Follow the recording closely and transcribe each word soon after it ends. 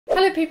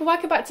Hello people,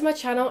 welcome back to my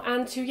channel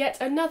and to yet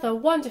another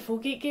wonderful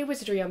Geek Gear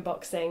Wizardry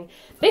unboxing.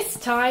 This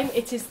time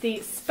it is the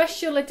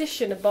special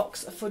edition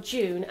box for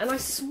June, and I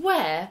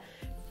swear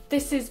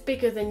this is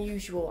bigger than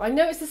usual. I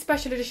know it's the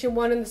special edition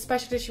one and the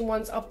special edition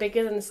ones are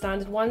bigger than the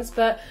standard ones,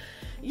 but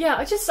yeah,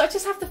 I just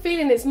have the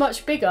feeling it's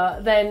much bigger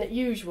than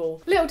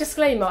usual. Little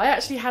disclaimer, I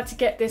actually had to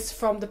get this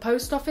from the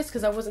post office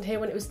because I wasn't here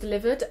when it was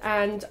delivered,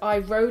 and I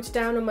rode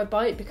down on my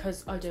bike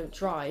because I don't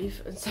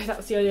drive, and so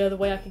that's the only other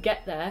way I could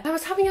get there. I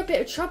was having a bit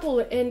of trouble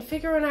in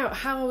figuring out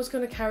how I was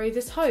going to carry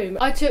this home.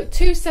 I took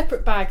two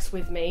separate bags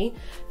with me,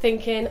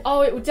 thinking,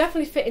 oh, it would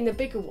definitely fit in the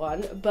bigger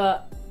one,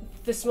 but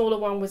the smaller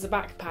one was a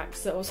backpack,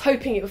 so I was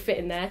hoping it would fit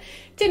in there.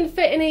 Didn't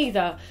fit in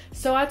either,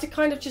 so I had to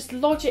kind of just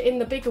lodge it in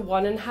the bigger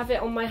one and have it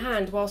on my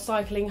hand while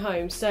cycling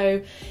home.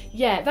 So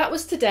yeah, that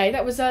was today,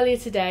 that was earlier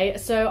today,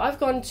 so I've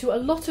gone to a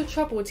lot of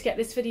trouble to get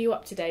this video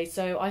up today,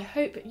 so I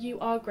hope you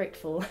are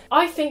grateful.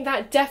 I think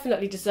that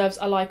definitely deserves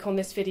a like on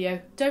this video,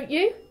 don't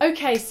you?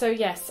 Okay, so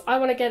yes, I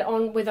want to get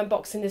on with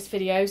unboxing this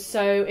video,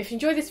 so if you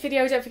enjoyed this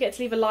video, don't forget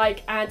to leave a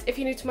like, and if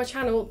you're new to my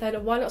channel,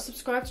 then why not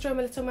subscribe to join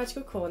my little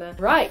magical corner.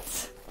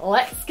 Right,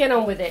 let's get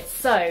on with it.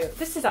 So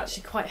this is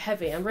actually quite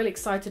heavy. I'm really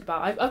excited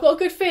about it. I've got a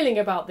good feeling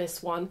about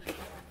this one.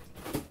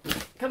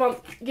 Come on,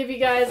 give you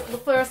guys the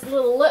first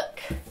little look.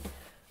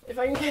 If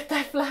I can get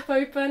that flap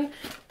open.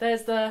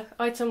 There's the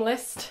item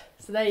list.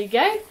 So there you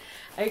go.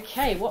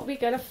 Okay, what are we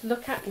going to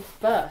look at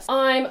first?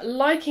 I'm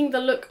liking the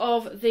look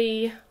of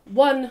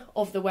one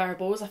of the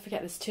wearables. I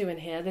forget there's two in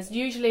here. There's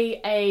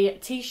usually a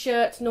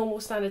t-shirt, normal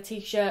standard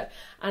t-shirt,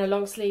 and a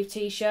long sleeve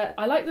t-shirt.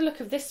 I like the look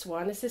of this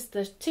one. Is this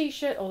the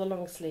t-shirt or the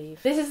long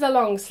sleeve? This is the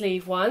long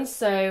sleeve one,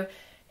 so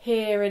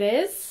here it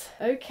is.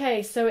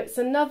 Okay, so it's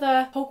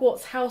another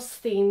Hogwarts house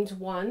themed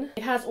one.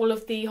 It has all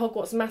of the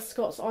Hogwarts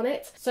mascots on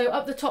it. So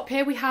up the top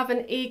here we have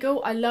an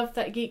eagle. I love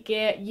that Geek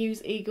Gear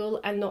use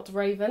eagle and not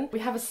raven. We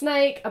have a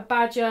snake, a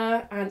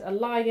badger, and a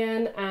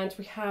lion, and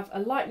we have a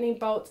lightning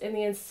bolt in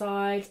the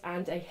inside,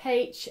 and a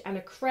H, and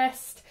a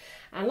crest,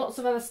 and lots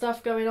of other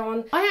stuff going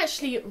on. I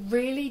actually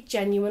really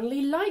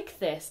genuinely like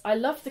this. I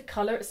love the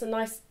colour. It's a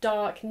nice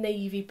dark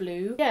navy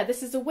blue. Yeah,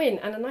 this is a win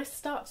and a nice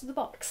start to the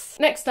box.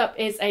 Next up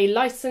is a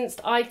licensed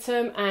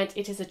item, and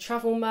it is a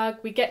travel mug.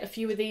 We get a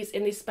few of these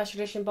in these special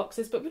edition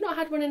boxes, but we've not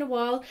had one in a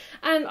while,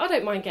 and I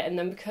don't mind getting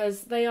them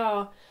because they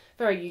are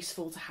very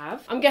useful to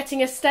have. I'm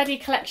getting a steady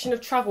collection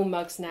of travel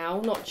mugs now,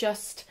 not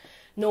just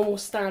normal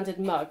standard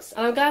mugs,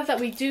 and I'm glad that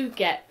we do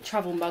get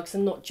travel mugs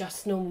and not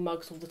just normal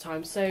mugs all the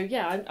time. So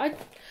yeah,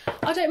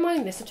 I don't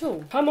mind this at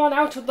all. Come on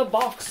out of the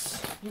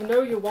box, you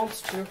know you want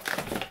to.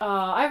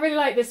 I really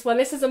like this one.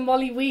 This is a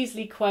Molly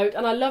Weasley quote,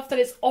 and I love that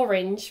it's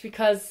orange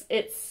because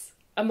it's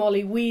a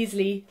Molly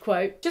Weasley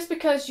quote. Just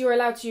because you're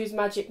allowed to use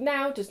magic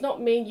now does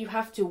not mean you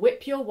have to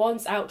whip your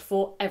wands out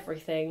for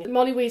everything.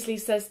 Molly Weasley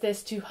says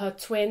this to her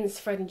twins,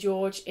 Fred and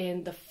George,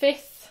 in the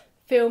 5th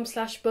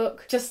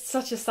film/book. Just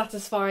such a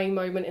satisfying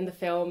moment in the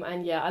film,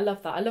 and yeah, I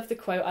love that. I love the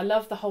quote. I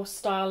love the whole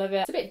style of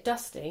it. It's a bit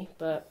dusty,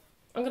 but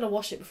I'm gonna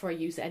wash it before I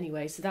use it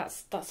anyway, so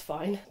that's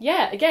fine.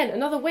 Yeah, again,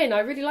 another win.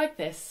 I really like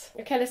this.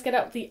 Okay, let's get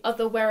out the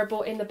other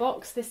wearable in the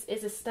box. This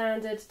is a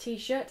standard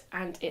t-shirt,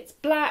 and it's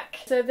black.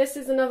 So this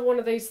is another one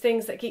of those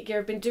things that Geek Gear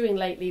have been doing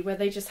lately, where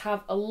they just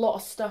have a lot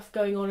of stuff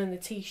going on in the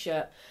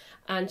t-shirt,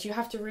 and you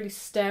have to really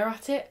stare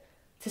at it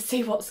to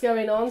see what's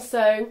going on.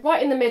 So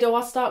right in the middle,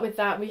 I'll start with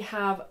that, we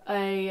have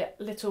a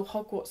little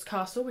Hogwarts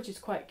castle, which is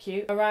quite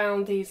cute.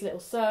 Around these little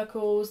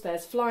circles,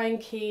 there's flying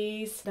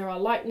keys, there are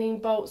lightning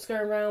bolts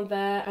going around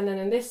there, and then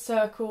in this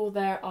circle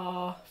there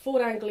are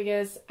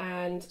Fordangligers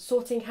and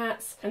sorting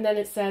hats, and then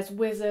it says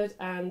wizard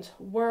and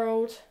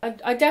world.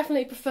 I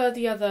definitely prefer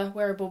the other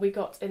wearable we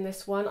got in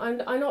this one.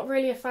 I'm not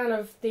really a fan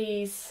of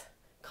these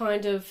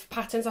kind of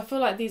patterns. I feel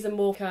like these are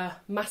more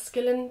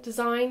masculine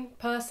design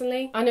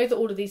personally. I know that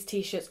all of these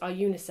t-shirts are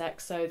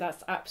unisex, so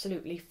that's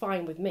absolutely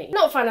fine with me.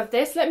 Not a fan of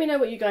this. Let me know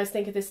what you guys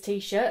think of this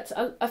t-shirt.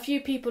 A few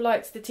people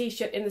liked the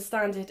t-shirt in the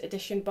standard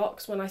edition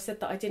box when I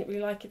said that I didn't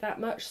really like it that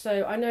much,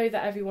 so I know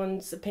that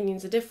everyone's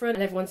opinions are different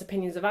and everyone's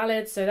opinions are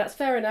valid, so that's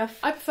fair enough.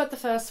 I preferred the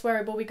first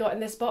wearable we got in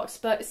this box,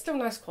 but it's still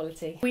nice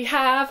quality. We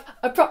have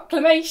a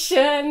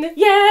proclamation.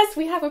 Yes,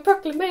 we have a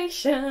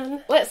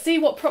proclamation. Let's see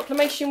what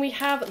proclamation we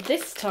have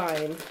this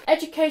time.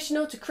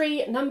 Educational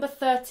decree number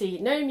 30.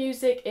 No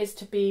music is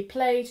to be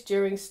played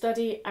during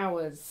study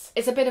hours.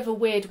 It's a bit of a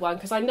weird one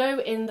because I know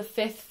in the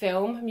 5th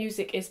film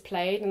music is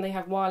played and they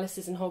have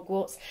wirelesses in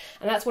Hogwarts,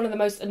 and that's one of the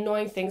most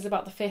annoying things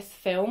about the 5th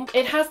film.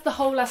 It has the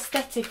whole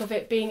aesthetic of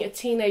it being a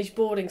teenage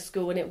boarding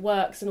school and it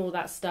works and all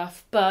that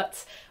stuff,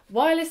 but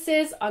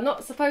wirelesses are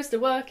not supposed to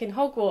work in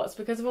Hogwarts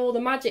because of all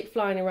the magic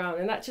flying around,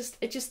 and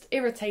it just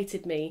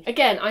irritated me.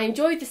 Again, I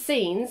enjoyed the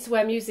scenes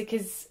where music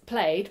is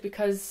played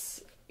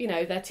because, you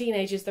know, they're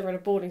teenagers, they're in a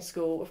boarding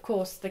school, of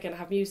course they're going to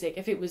have music.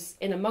 If it was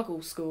in a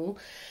muggle school,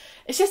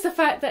 it's just the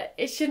fact that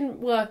it shouldn't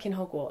work in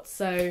Hogwarts.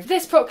 So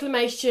this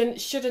proclamation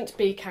shouldn't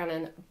be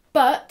canon,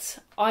 but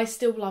I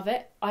still love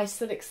it, I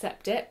still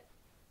accept it.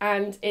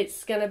 and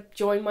it's going to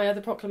join my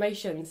other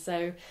proclamations.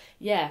 So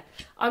yeah,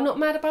 I'm not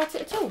mad about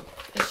it at all.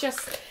 It's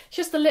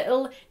just a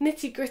little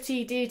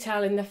nitty-gritty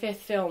detail in the 5th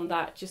film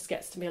that just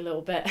gets to me a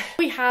little bit.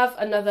 We have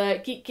another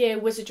Geek Gear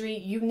Wizardry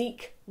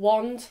unique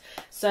wand,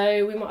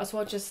 so we might as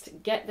well just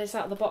get this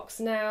out of the box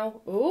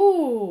now.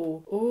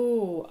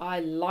 Ooh, I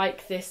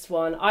like this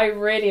one. I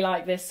really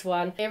like this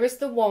one. Here is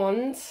the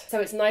wand. So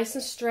it's nice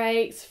and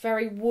straight, it's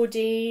very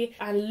woody,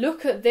 and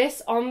look at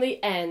this on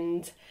the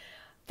end.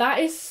 That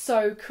is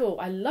so cool.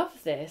 I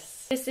love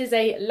this. This is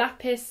a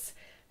lapis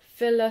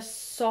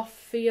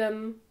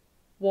philosophium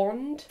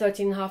wand,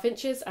 13.5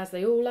 inches as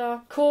they all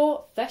are.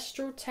 Core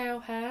thestral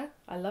tail hair,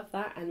 I love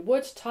that, and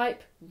wood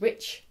type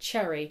rich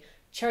cherry.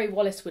 Cherry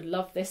Wallace would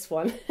love this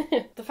one.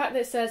 The fact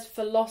that it says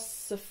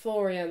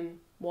Philosophorium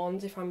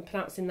wand, if I'm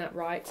pronouncing that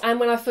right. And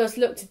when I first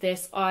looked at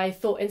this, I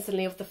thought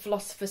instantly of the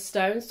Philosopher's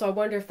Stone, so I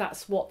wonder if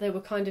that's what they were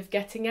kind of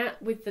getting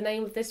at with the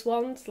name of this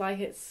wand, like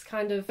it's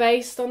kind of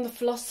based on the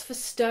Philosopher's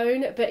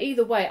Stone. But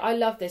either way, I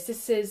love this.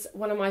 This is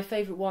one of my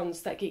favourite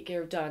wands that Geek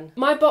Gear have done.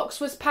 My box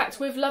was packed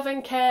with love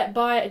and care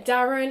by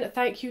Darren.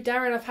 Thank you,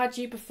 Darren. I've had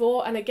you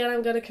before, and again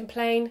I'm going to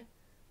complain.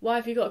 Why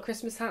have you got a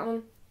Christmas hat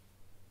on?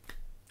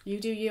 You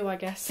do you, I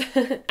guess.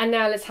 And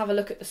now let's have a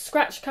look at the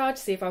scratch card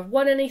to see if I've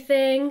won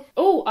anything.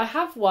 Oh, I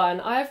have won.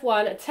 I have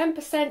won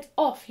 10%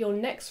 off your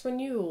next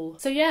renewal.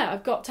 So yeah,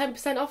 I've got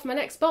 10% off my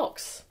next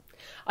box.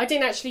 I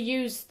didn't actually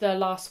use the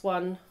last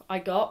one I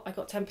got. I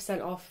got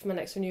 10% off my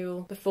next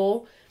renewal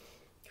before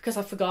because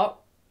I forgot.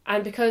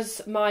 And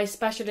because my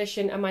special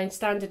edition and my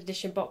standard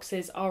edition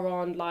boxes are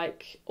on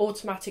like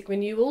automatic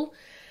renewal,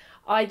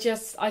 I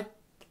just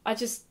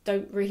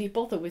don't really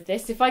bother with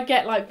this. If I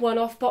get like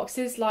one-off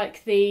boxes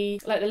like the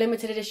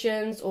limited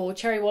editions or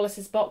Cherry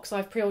Wallace's box,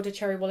 I've pre-ordered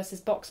Cherry Wallace's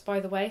box, by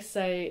the way,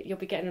 so you'll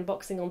be getting an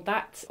unboxing on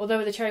that. Although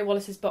with the Cherry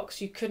Wallace's box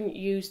you couldn't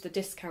use the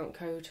discount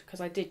code, because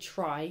I did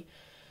try.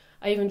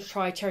 I even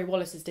tried Cherry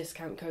Wallace's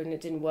discount code and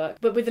it didn't work.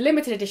 But with the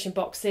limited edition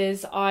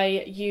boxes,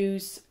 I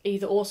use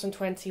either Awesome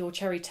 20 or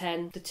Cherry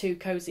 10, the 2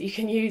 codes that you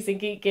can use in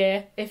Geek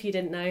Gear, if you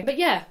didn't know. But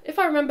yeah, if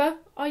I remember,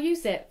 I'll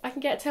use it. I can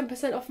get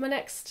 10% off my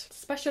next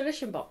special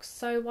edition box,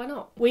 so why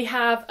not? We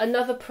have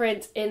another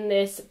print in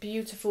this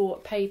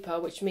beautiful paper,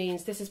 which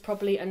means this is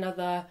probably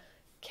another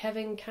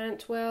Kevin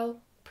Cantwell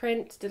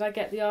print. Did I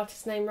get the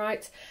artist name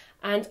right?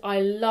 And I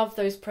love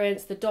those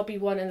prints, the Dobby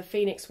one and the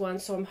Phoenix one,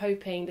 so I'm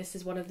hoping this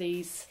is one of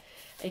these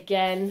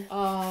again.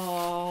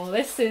 Oh,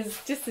 this is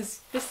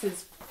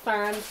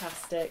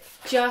fantastic.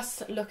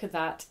 Just look at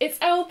that.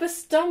 It's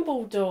Albus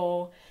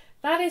Dumbledore.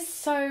 That is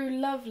so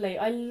lovely.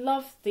 I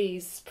love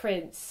these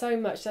prints so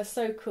much. They're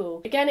so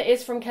cool. Again, it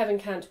is from Kevin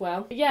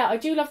Cantwell. But yeah, I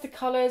do love the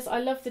colours.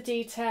 I love the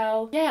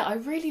detail. Yeah, I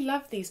really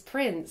love these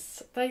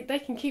prints. They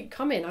can keep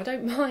coming. I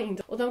don't mind.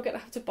 Although I'm going to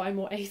have to buy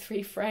more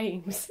A3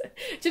 frames.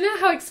 Do you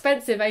know how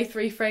expensive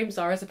A3 frames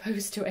are as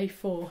opposed to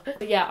A4?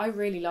 But yeah, I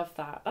really love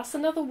that. That's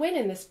another win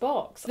in this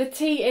box. The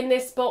tea in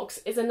this box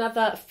is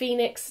another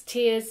Phoenix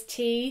Tears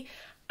tea.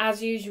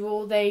 As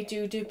usual, they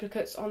do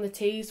duplicates on the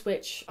teas,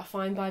 which are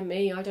fine by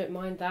me. I don't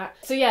mind that.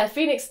 So yeah,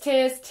 Phoenix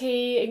Tears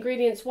tea,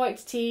 ingredients: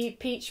 white tea,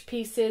 peach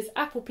pieces,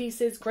 apple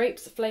pieces,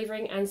 grapes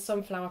flavouring, and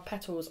sunflower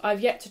petals. I've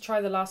yet to try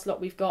the last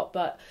lot we've got,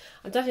 but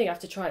I definitely have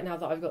to try it now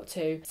that I've got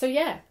 2. So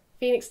yeah,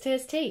 Phoenix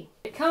Tears tea.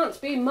 It can't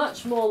be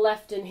much more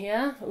left in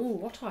here. Ooh,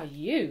 what are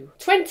you?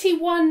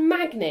 21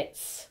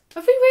 magnets.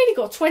 Have we really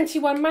got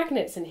 21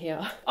 magnets in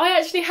here? I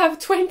actually have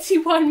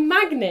 21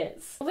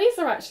 magnets. Well, these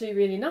are actually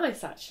really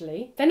nice,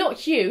 actually. They're not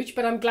huge,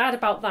 but I'm glad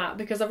about that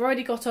because I've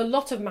already got a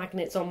lot of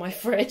magnets on my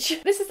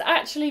fridge. This is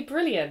actually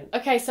brilliant.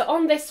 Okay, so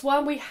on this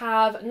one we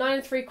have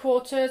 9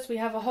 3/4. We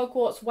have a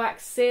Hogwarts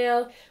wax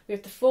seal. We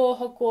have the 4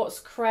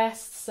 Hogwarts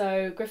crests,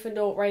 so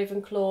Gryffindor,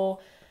 Ravenclaw,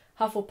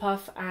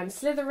 Hufflepuff and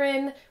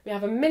Slytherin. We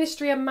have a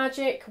Ministry of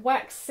Magic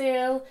wax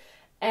seal,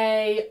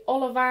 a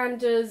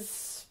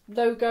Ollivander's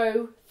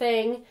logo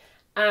thing,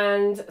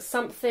 and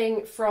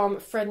something from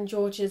Fred and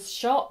George's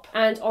shop.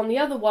 And on the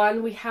other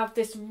one we have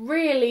this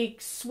really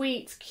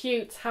sweet,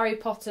 cute Harry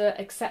Potter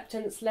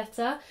acceptance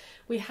letter.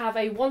 We have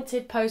a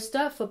wanted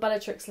poster for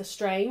Bellatrix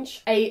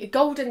Lestrange, a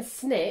golden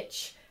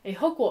snitch, a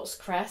Hogwarts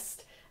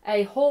crest,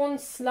 a horn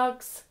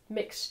slugs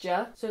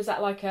mixture, so is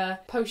that like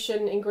a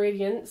potion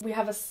ingredient? We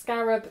have a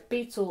scarab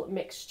beetle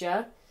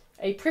mixture,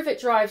 a Privet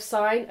Drive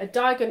sign, a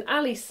Diagon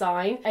Alley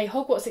sign, a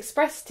Hogwarts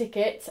Express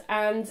ticket,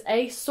 and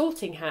a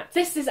sorting hat.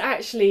 This is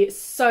actually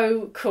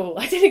so cool.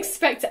 I didn't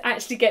expect to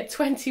actually get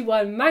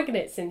 21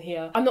 magnets in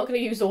here. I'm not going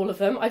to use all of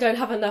them. I don't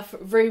have enough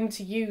room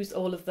to use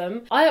all of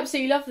them. I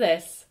absolutely love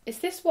this. Is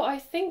this what I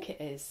think it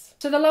is?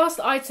 So the last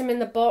item in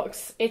the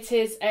box, it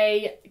is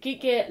a Geek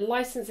Gear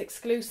license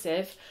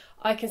exclusive.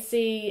 I can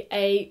see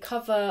a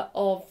cover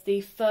of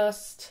the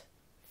first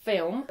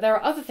film. There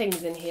are other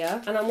things in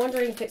here, and I'm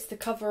wondering if it's the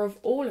cover of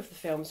all of the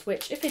films,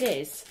 which if it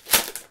is,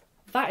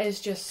 that is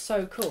just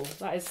so cool.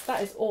 That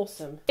is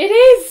awesome. It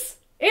is!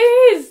 It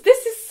is!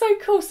 This is so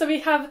cool. So we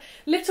have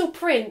little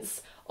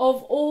prints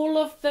of all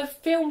of the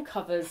film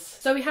covers.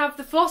 So we have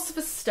the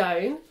Philosopher's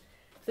Stone,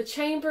 the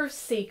Chamber of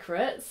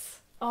Secrets.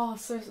 Oh,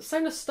 so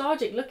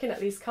nostalgic looking at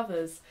these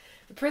covers.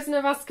 The Prisoner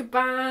of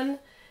Azkaban,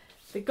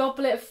 The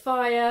Goblet of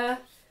Fire,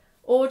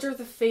 Order of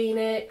the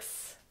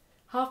Phoenix,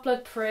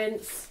 Half-Blood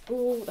Prince,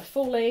 ooh, they're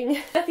falling,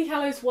 Deathly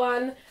Hallows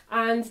 1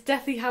 and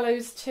Deathly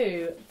Hallows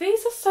 2.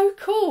 These are so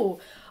cool.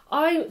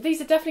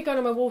 These are definitely going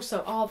on my wall,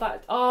 so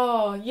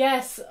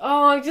yes,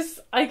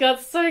 I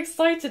got so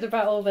excited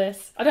about all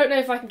this. I don't know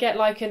if I can get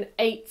like an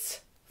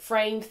 8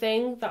 frame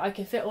thing that I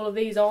can fit all of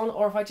these on,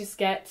 or if I just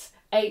get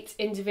 8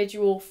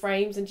 individual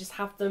frames and just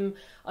have them,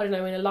 I don't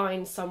know, in a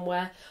line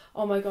somewhere.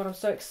 Oh my god, I'm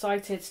so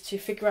excited to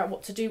figure out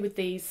what to do with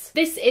these.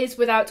 This is,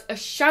 without a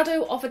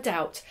shadow of a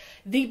doubt,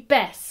 the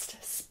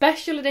best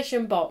special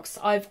edition box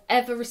I've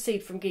ever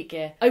received from Geek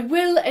Gear. I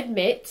will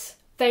admit,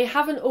 they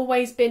haven't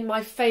always been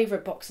my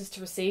favourite boxes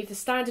to receive. The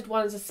standard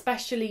ones,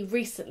 especially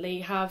recently,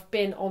 have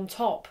been on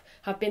top,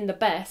 have been the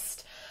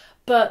best.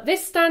 But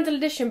this standard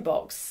edition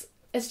box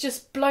has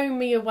just blown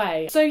me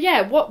away. So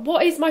yeah,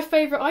 what is my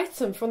favourite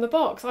item from the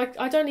box?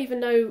 I don't even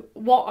know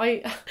what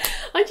I'm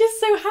just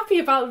so happy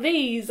about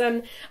these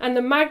and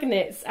the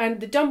magnets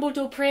and the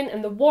Dumbledore print,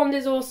 and the wand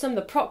is awesome.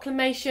 The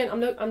proclamation. I'm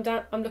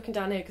looking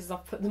down here because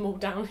I've put them all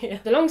down here.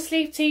 The long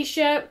sleeve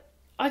t-shirt.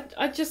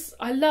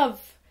 I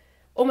love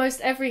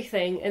almost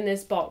everything in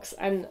this box,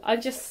 and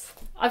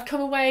I've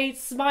come away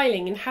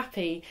smiling and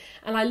happy,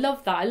 and I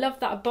love that. I love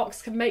that a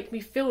box can make me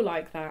feel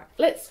like that.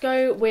 Let's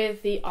go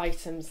with the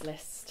items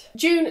list.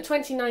 June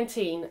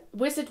 2019,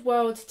 Wizard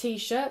World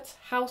t-shirt,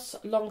 house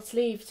long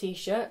sleeve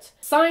t-shirt,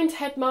 signed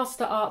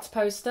Headmaster art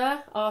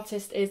poster,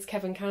 artist is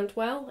Kevin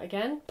Cantwell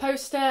again,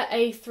 poster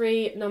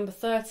A3 number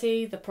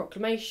 30, the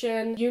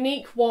proclamation,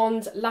 unique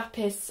wand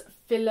lapis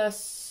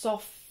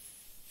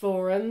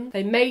philosophorum.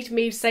 They made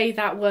me say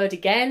that word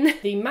again.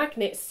 The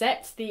magnet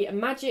set, the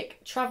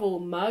magic travel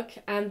mug,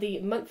 and the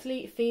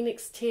monthly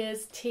Phoenix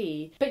Tears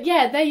tea. But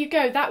yeah, there you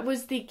go. That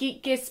was the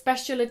Geek Gear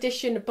special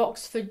edition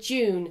box for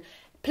June.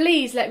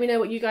 Please let me know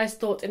what you guys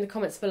thought in the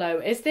comments below.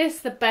 Is this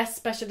the best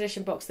special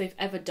edition box they've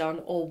ever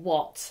done, or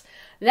what?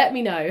 Let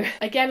me know.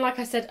 Again, like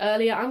I said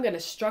earlier, I'm going to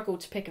struggle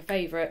to pick a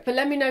favourite, but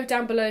let me know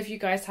down below if you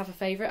guys have a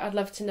favourite. I'd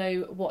love to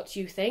know what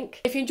you think.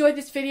 If you enjoyed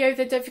this video,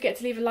 then don't forget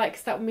to leave a like,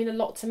 because that would mean a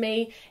lot to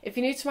me. If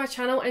you're new to my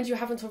channel and you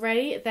haven't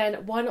already,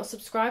 then why not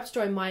subscribe to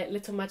join my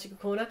little magical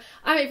corner?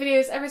 I make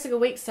videos every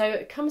single week,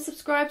 so come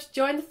subscribe to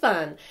join the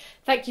fun.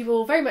 Thank you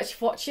all very much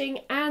for watching,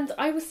 and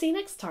I will see you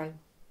next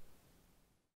time.